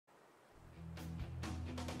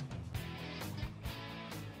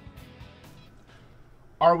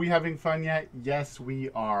Are we having fun yet? Yes,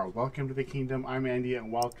 we are. Welcome to the Keanedom. I'm Andy,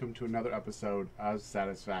 and welcome to another episode of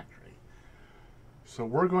Satisfactory. So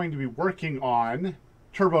we're going to be working on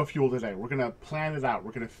turbo fuel today. We're going to plan it out.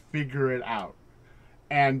 We're going to figure it out.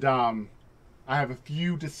 And I have a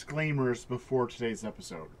few disclaimers before today's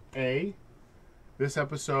episode. This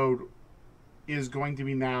episode is going to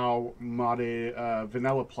be now modded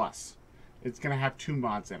Vanilla Plus. It's going to have 2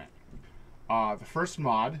 mods in it. The first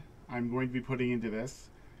mod I'm going to be putting into this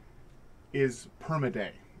is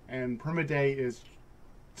Permaday. And Permaday is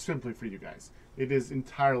simply for you guys. It is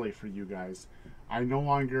entirely for you guys. I no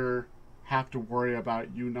longer have to worry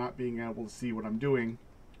about you not being able to see what I'm doing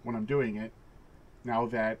when I'm doing it, now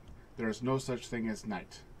that there is no such thing as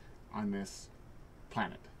night on this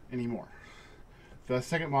planet anymore. The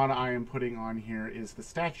second mod I am putting on here is the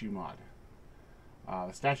statue mod.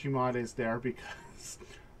 The statue mod is there because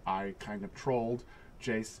I kind of trolled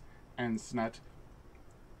Jace and Snut,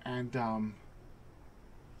 and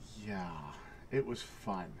yeah, it was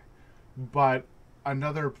fun. But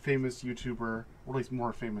another famous YouTuber, or at least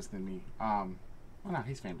more famous than me, well, no,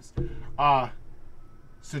 he's famous,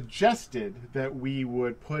 suggested that we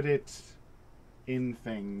would put it in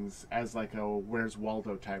things as like a Where's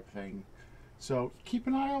Waldo type thing. So keep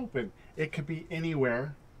an eye open. It could be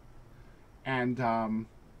anywhere, and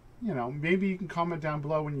you know, maybe you can comment down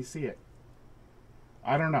below when you see it.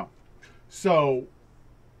 I don't know. So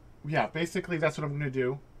yeah, basically that's what I'm going to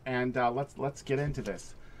do, and let's get into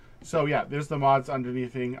this. So yeah, there's the mods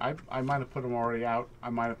underneath thing. I might have put them already out. I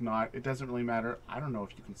might have not. It doesn't really matter. I don't know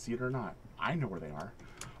if you can see it or not. I know where they are.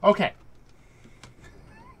 Okay.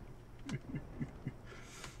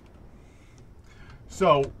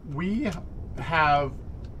 So we have,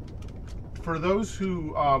 for those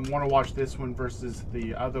who want to watch this one versus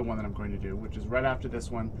the other one that I'm going to do, which is right after this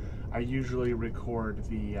one, I usually record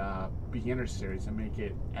the beginner series and make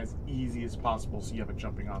it as easy as possible so you have a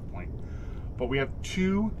jumping off point. But we have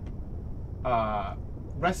 2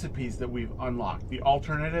 recipes that we've unlocked. The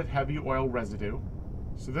alternative heavy oil residue.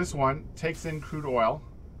 So this one takes in crude oil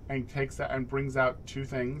and takes that and brings out 2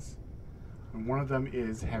 things. And one of them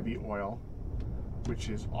is heavy oil, which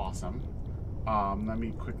is awesome. Let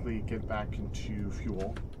me quickly get back into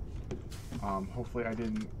fuel. Hopefully I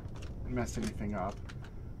didn't mess anything up.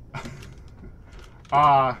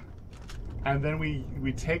 And then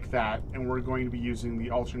we take that and we're going to be using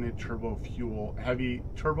the alternate turbo heavy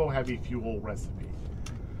fuel recipe.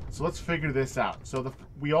 So let's figure this out. So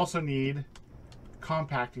we also need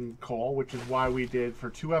compacting coal, which is why we did, for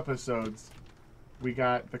 2 episodes, we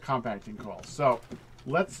got the compacting coal. So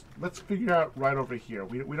let's figure out right over here.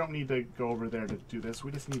 We don't need to go over there to do this.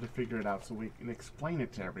 We just need to figure it out so we can explain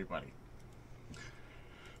it to everybody.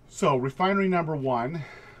 So refinery number 1,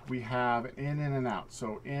 we have in and out.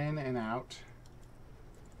 So in and out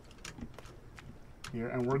here,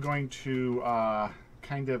 and we're going to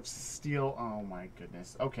kind of steal. Oh my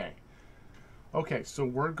goodness. Okay. Okay, so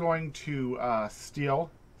we're going to steal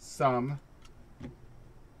some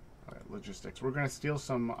logistics. We're going to steal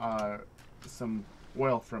some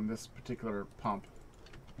oil from this particular pump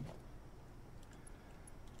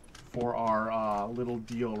for our little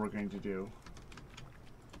deal we're going to do.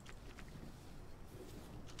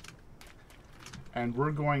 And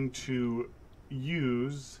we're going to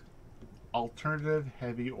use alternative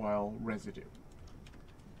heavy oil residue.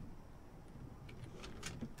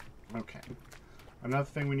 Okay. Another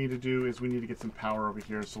thing we need to do is we need to get some power over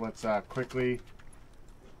here. So let's quickly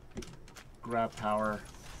grab power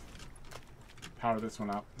this one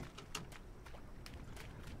up.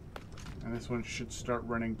 And this one should start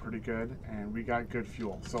running pretty good. And we got good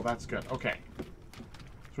fuel. So that's good. Okay.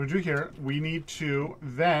 So we do here, we need to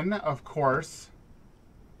then, of course,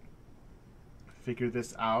 figure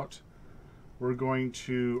this out. We're going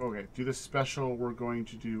to, okay, do this special. We're going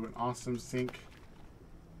to do an awesome sink.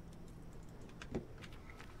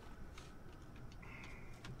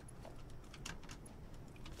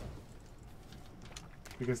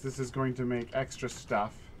 Because this is going to make extra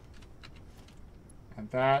stuff. And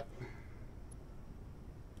that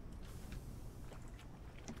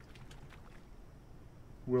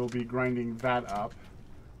will be grinding that up.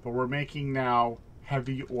 But we're making now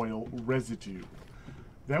heavy oil residue.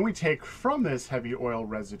 Then we take from this heavy oil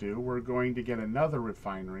residue, we're going to get another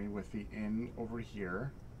refinery with the in over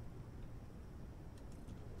here.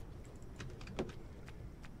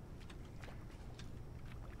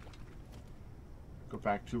 Go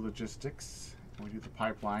back to logistics, and we do the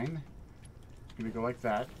pipeline. It's going to go like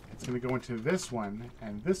that. It's going to go into this one,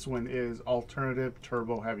 and this one is alternative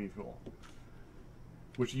turbo heavy fuel,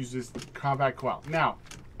 which uses compact coil. Now,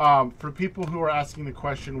 For people who are asking the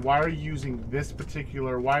question, why are you using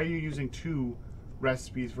why are you using 2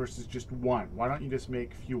 recipes versus just 1? Why don't you just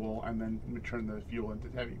make fuel and then turn the fuel into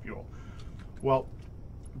heavy fuel? Well,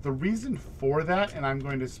 the reason for that, and I'm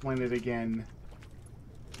going to explain it again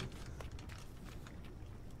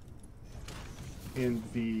in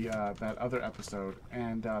the that other episode,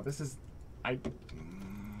 and this is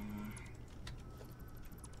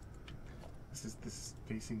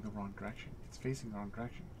facing the wrong direction. It's facing the wrong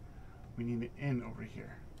direction. We need an in over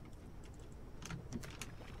here.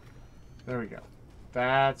 There we go.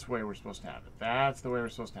 That's the way we're supposed to have it. That's the way we're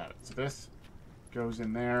supposed to have it. So this goes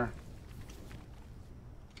in there.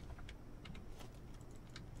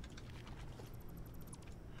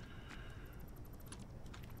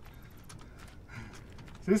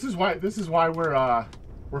 So this is why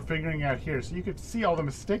we're figuring out here. So you could see all the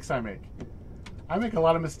mistakes I make. I make a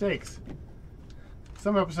lot of mistakes.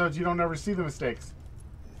 Some episodes you don't ever see the mistakes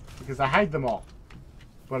because I hide them all.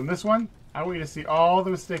 But in this one, I want you to see all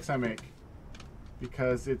the mistakes I make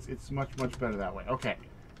because it's much better that way. Okay.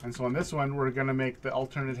 And so on this one, we're going to make the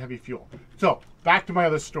alternate heavy fuel. So back to my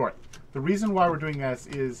other story. The reason why we're doing this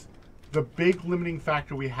is the big limiting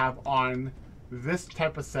factor we have on this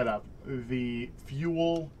type of setup, the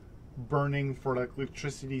fuel burning for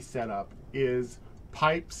electricity setup, is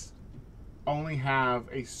pipes only have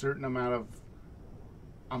a certain amount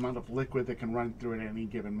of liquid that can run through it at any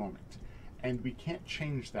given moment. And we can't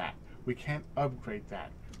change that. We can't upgrade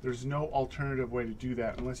that. There's no alternative way to do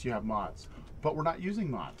that unless you have mods. But we're not using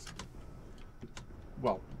mods.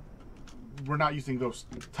 Well, we're not using those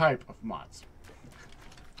type of mods.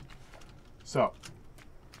 So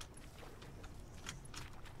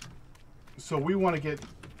we want to get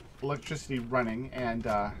electricity running, and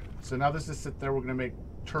so now this is sit there. We're going to make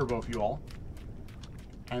turbo fuel,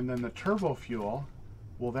 and then the turbo fuel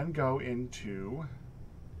will then go into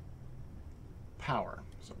power.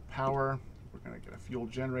 So power, we're going to get a fuel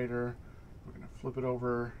generator. We're going to flip it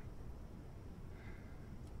over.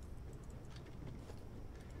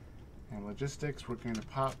 And logistics, we're going to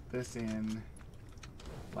pop this in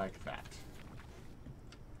like that.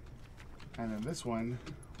 And then this one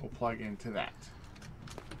will plug into that.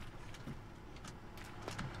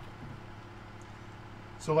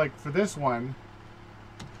 So like for this one,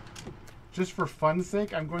 just for fun's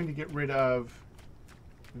sake, I'm going to get rid of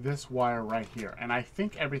this wire right here. And I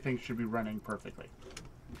think everything should be running perfectly.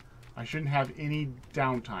 I shouldn't have any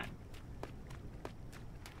downtime.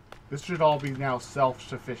 This should all be now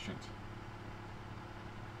self-sufficient.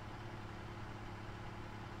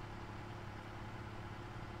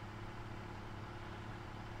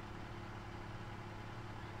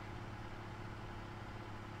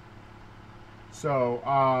 So,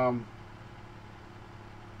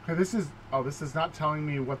 okay, this is not telling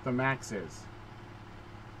me what the max is.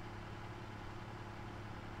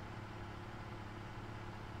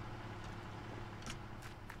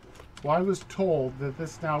 Well, I was told that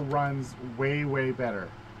this now runs way better.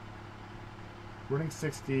 Running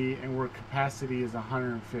 60, and where capacity is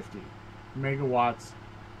 150 megawatts,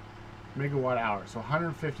 megawatt hour. So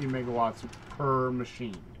 150 megawatts per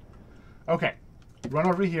machine. Okay, run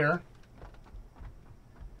over here.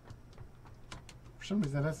 For some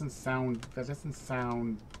reason, that doesn't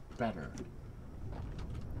sound better.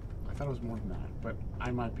 I thought it was more than that, but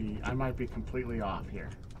I might be completely off here.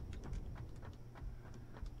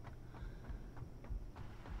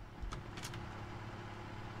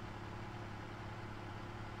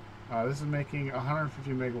 This is making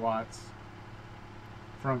 150 megawatts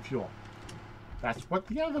from fuel. That's what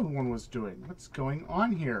the other one was doing. What's going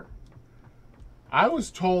on here? I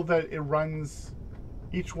was told that it runs,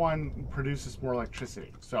 each one produces more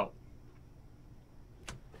electricity. So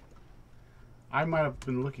I might have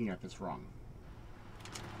been looking at this wrong.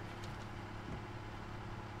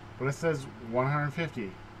 But it says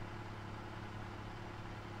 150.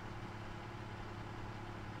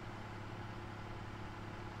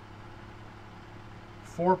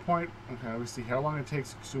 Okay, let me see how long it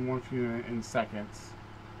takes to consume one fuel in seconds.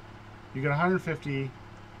 You get 150.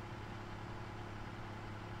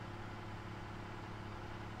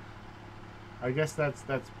 I guess that's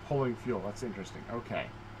pulling fuel. That's interesting. Okay.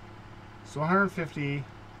 So 150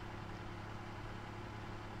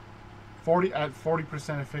 at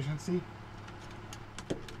 40% efficiency.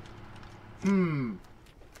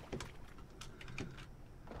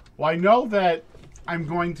 Well, I know that I'm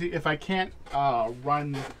going to, if I can't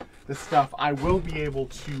run the stuff, I will be able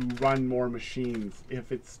to run more machines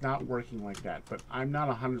if it's not working like that. But I'm not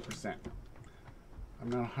 100%. I'm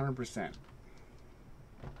not 100%.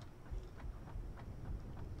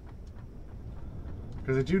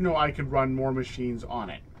 Because I do know I could run more machines on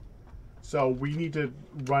it. So we need to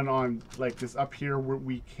run on like this up here where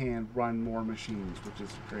we can run more machines, which is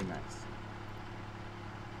very nice.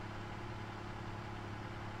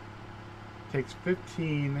 Takes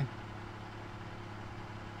 15.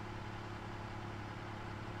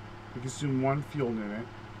 We consume 1 fuel unit.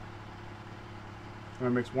 And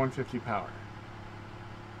it makes 150 power.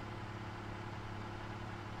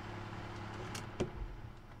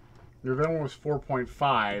 The other one was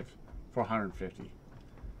 4.5 for 150.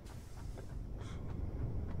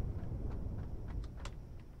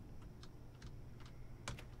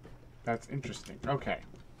 That's interesting. Okay.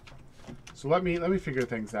 So let me figure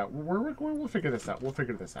things out. We'll figure this out. We'll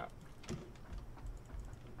figure this out.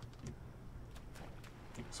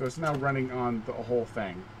 So it's now running on the whole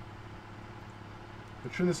thing.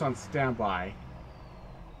 We'll turn this on standby.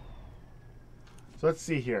 So let's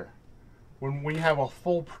see here. When we have a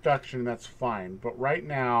full production, that's fine. But right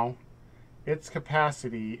now, its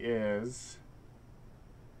capacity is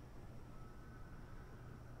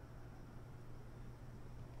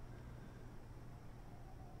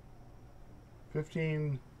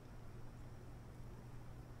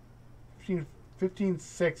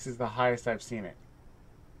 15.6 is the highest I've seen it.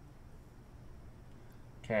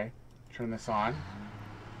 Okay, turn this on.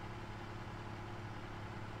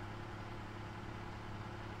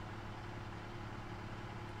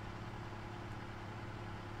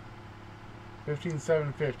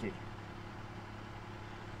 $15,750.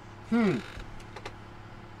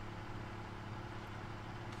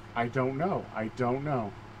 I don't know. I don't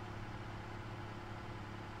know.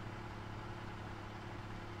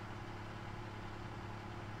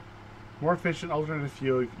 More efficient alternative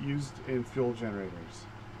fuel used in fuel generators.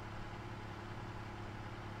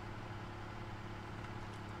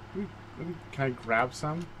 Can I grab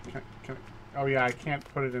some? Oh yeah, I can't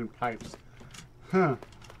put it in pipes. Huh.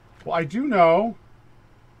 Well, I do know.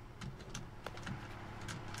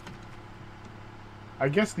 I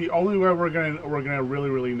guess the only way we're gonna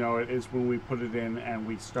really know it is when we put it in and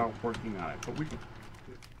we start working on it. But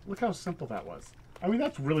look how simple that was. I mean,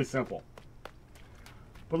 that's really simple.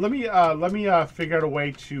 But let me figure out a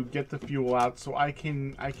way to get the fuel out so I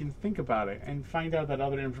can think about it and find out that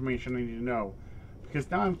other information I need to know. Because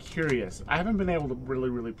now I'm curious. I haven't been able to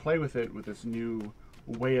really play with it with this new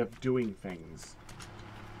way of doing things.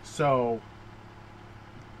 So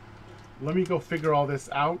let me go figure all this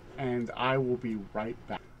out and I will be right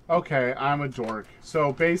back. Okay, I'm a dork.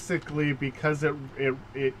 So basically, because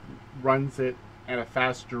it runs it at a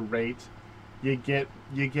faster rate, you get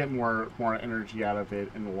more energy out of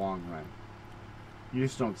it in the long run. You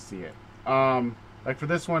just don't see it. Like for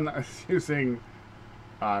this one, I was using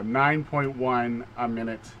 9.1 a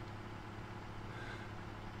minute,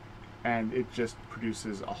 and it just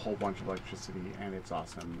produces a whole bunch of electricity, and it's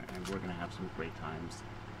awesome, and we're gonna have some great times.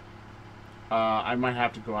 I might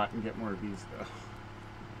have to go out and get more of these though,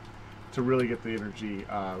 to really get the energy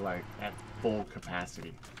like at full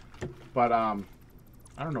capacity. But I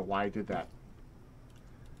don't know why I did that.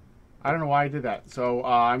 So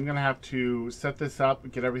I'm gonna have to set this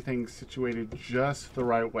up, get everything situated just the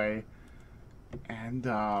right way, and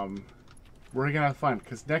we're gonna have fun.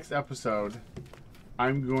 Because next episode,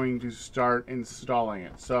 I'm going to start installing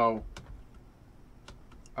it. So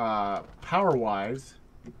power-wise,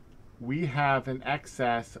 we have an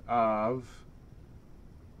excess of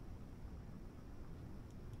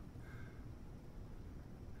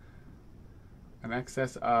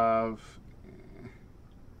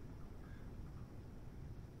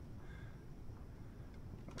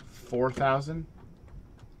 4,000.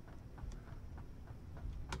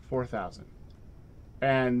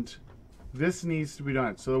 And this needs to be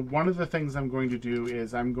done. So one of the things I'm going to do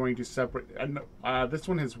is I'm going to separate, this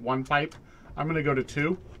one has 1 pipe. I'm going to go to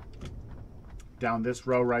 2 down this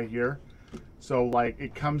row right here. So like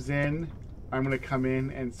it comes in, I'm going to come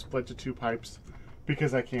in and split to 2 pipes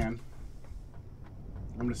because I can.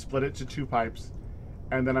 I'm going to split it to 2 pipes,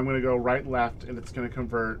 and then I'm going to go right and left, and it's going to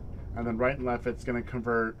convert, and then right and left it's going to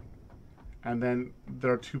convert, and then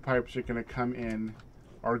there are 2 pipes that are going to come in,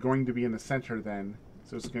 are going to be in the center then.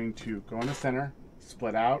 So it's going to go in the center,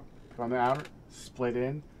 split out, go on the outer, split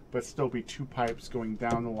in, but still be 2 pipes going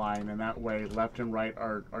down the line, and that way left and right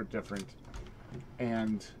are different.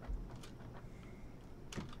 And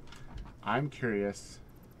I'm curious.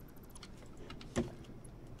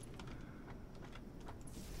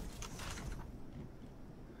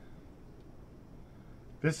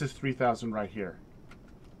 This is 3,000 right here.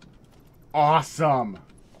 Awesome.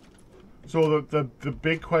 So the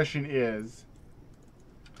big question is,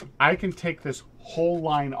 I can take this whole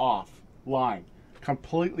line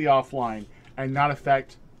completely offline, and not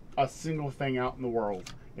affect a single thing out in the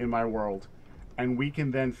world. in my world, and we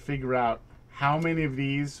can then figure out how many of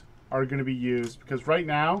these are going to be used, because right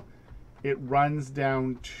now it runs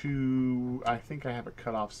down to, I think I have it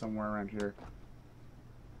cut off somewhere around here.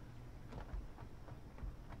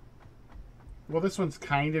 Well, this one's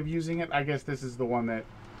kind of using it. I guess this is the one that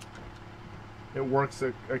it works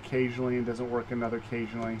occasionally and doesn't work another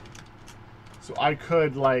occasionally. So I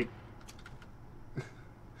could, like,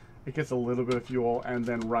 it gets a little bit of fuel and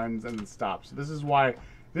then runs and then stops. So this is why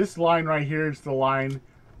this line right here is the line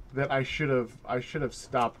that I should have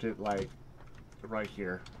stopped it, like, right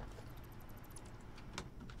here.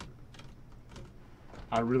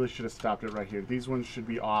 I really should have stopped it right here. These ones should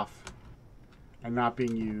be off and not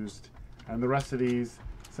being used. And the rest of these,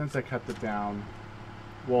 since I cut them down,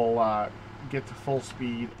 will get to full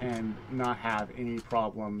speed and not have any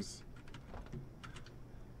problems.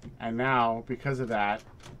 And now, because of that,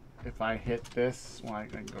 if I hit this, well, I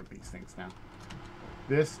can go to these things now.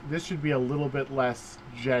 This should be a little bit less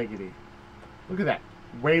jaggedy. Look at that,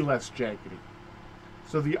 way less jaggedy.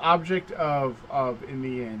 So the object of in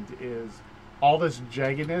the end is all this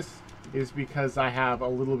jaggedness is because I have a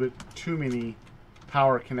little bit too many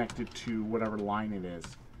power connected to whatever line it is.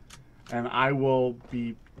 And I will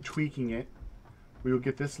be tweaking it. We will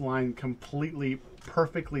get this line completely,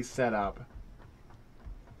 perfectly set up.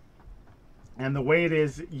 And the way it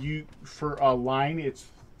is, for a line,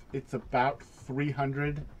 it's about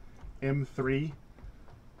 300 M3.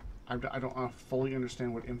 I don't fully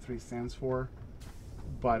understand what M3 stands for,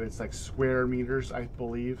 but it's like square meters, I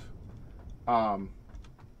believe.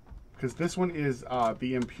 Because this one is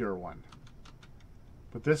the impure one.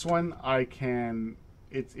 But this one, I can,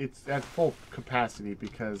 it's at full capacity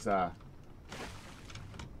because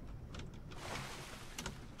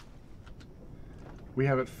we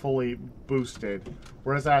have it fully boosted.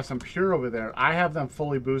 Whereas I have some pure over there. I have them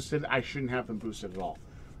fully boosted. I shouldn't have them boosted at all.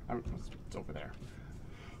 It's over there.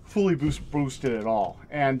 Fully boosted at all.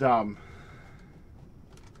 And let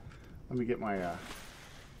me get my,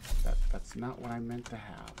 that's not what I meant to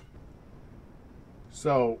have.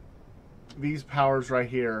 So these powers right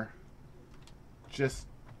here, just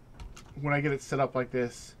when I get it set up like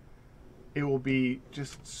this, it will be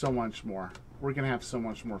just so much more. We're going to have so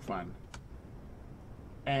much more fun.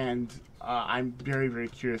 And I'm very, very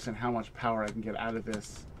curious on how much power I can get out of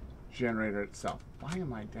this generator itself. Why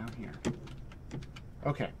am I down here?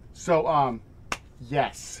 Okay, so,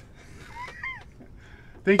 yes.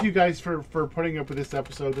 Thank you guys for putting up with this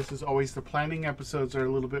episode. This is always, the planning episodes are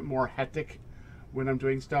a little bit more hectic when I'm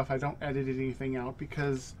doing stuff. I don't edit anything out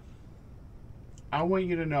because I want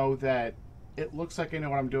you to know that it looks like I know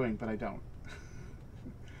what I'm doing, but I don't.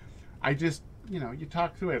 I just, you know, you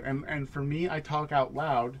talk through it. And for me, I talk out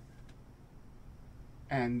loud.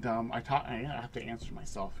 And I have to answer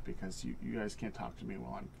myself because you guys can't talk to me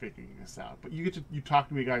while I'm figuring this out. But you talk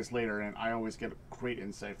to me guys later, and I always get great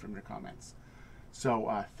insight from your comments.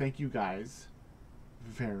 So thank you guys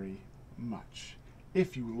very much.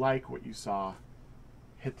 If you like what you saw,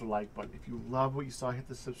 hit the like button. If you love what you saw, hit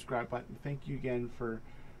the subscribe button. Thank you again for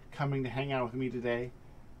coming to hang out with me today.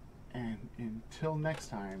 And until next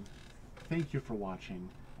time, thank you for watching,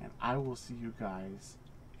 and I will see you guys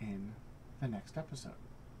in the next episode.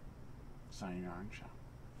 Sayonara and ciao.